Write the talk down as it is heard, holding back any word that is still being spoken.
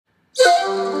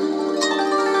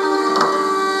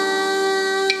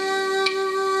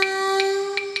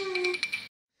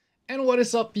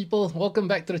is up, people? Welcome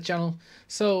back to the channel.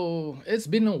 So it's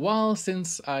been a while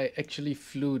since I actually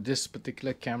flew this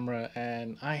particular camera,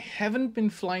 and I haven't been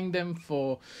flying them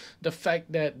for the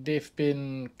fact that they've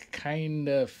been kind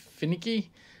of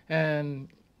finicky. And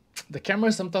the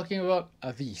cameras I'm talking about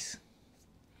are these.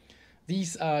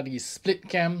 These are the split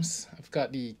cams. I've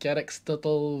got the Cadex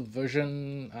Turtle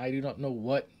version, I do not know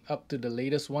what, up to the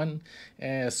latest one,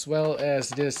 as well as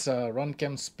this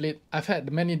Runcam split. I've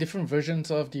had many different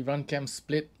versions of the Runcam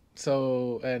split,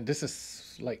 and this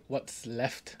is like what's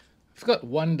left. I've got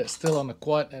one that's still on the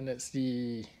quad, and it's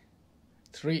the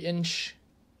 3-inch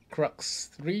Crux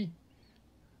 3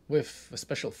 with a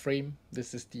special frame.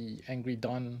 This is the Angry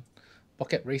Dawn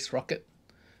Pocket Race Rocket.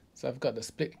 So I've got the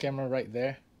split camera right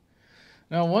there.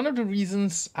 Now, one of the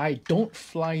reasons I don't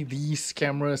fly these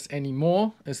cameras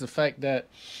anymore is the fact that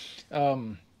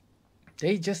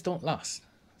they just don't last.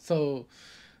 So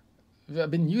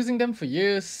I've been using them for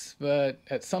years, but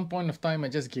at some point of time I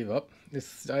just gave up.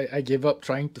 I gave up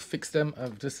trying to fix them.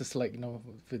 This is like,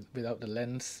 without the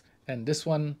lens. And this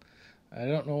one, I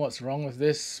don't know what's wrong with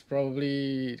this.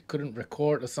 Probably couldn't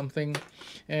record or something.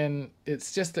 And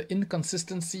it's just the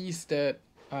inconsistencies that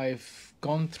I've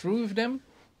gone through with them.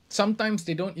 Sometimes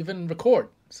they don't even record.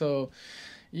 So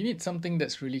you need something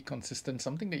that's really consistent,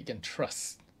 something that you can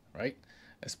trust, right?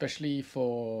 Especially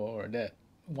for that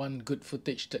one good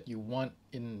footage that you want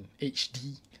in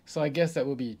HD. So I guess that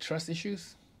will be trust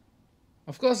issues.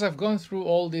 Of course, I've gone through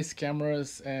all these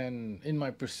cameras, and in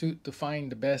my pursuit to find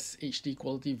the best HD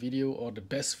quality video or the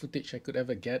best footage I could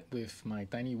ever get with my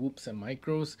tiny whoops and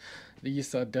micros,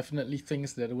 these are definitely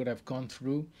things that I would have gone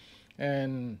through.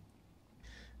 And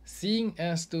seeing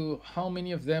as to how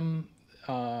many of them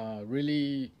are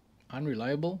really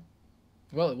unreliable,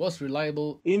 well, it was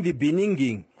reliable in the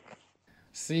beginning.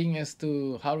 Seeing as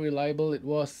to how reliable it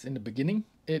was in the beginning,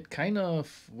 it kind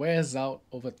of wears out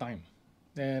over time.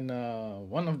 And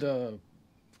one of the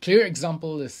clear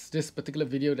example is this particular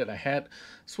video that I had.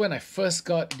 So when I first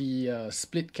got the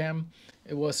split cam,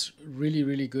 it was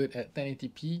really good at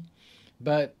 1080p,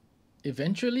 but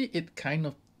eventually it kind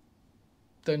of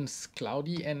turns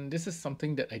cloudy, and this is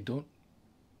something that I don't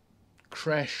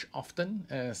crash often,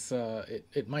 as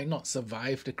it might not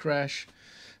survive the crash.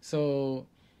 So,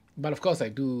 but of course I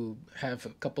do have a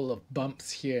couple of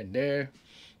bumps here and there,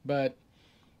 but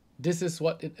this is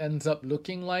what it ends up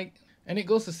looking like. And it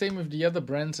goes the same with the other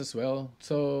brands as well.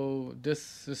 So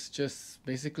this is just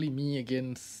basically me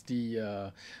against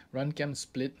the Runcam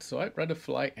split. So I'd rather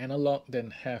fly analog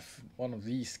than have one of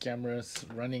these cameras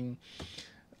running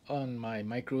on my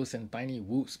micros and tiny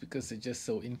whoops, because they're just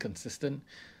so inconsistent.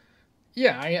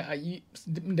 Yeah,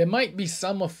 there might be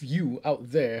some of you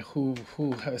out there who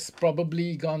has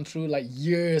probably gone through like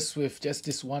years with just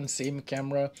this one same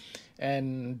camera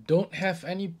and don't have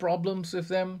any problems with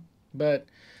them, but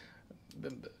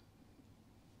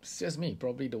it's just me,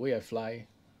 probably the way I fly.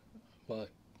 Well,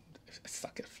 I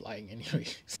suck at flying anyway.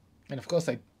 And of course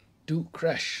I do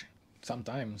crash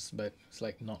sometimes, but it's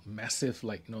like not massive,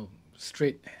 like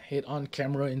straight head-on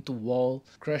camera into wall.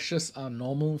 Crashes are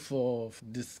normal for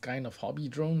this kind of hobby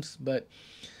drones, but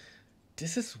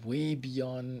this is way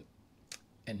beyond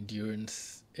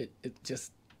endurance. It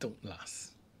just don't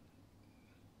last.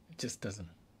 It just doesn't.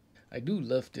 I do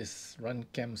love this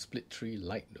Runcam Split 3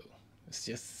 Lite though. It's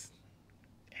just,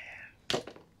 yeah.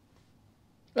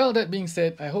 Well, that being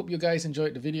said, I hope you guys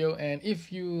enjoyed the video, and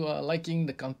if you are liking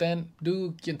the content,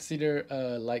 do consider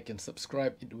a like and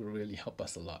subscribe. It will really help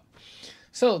us a lot.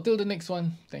 So till the next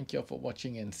one, thank you all for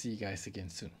watching, and see you guys again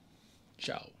soon.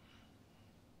 Ciao.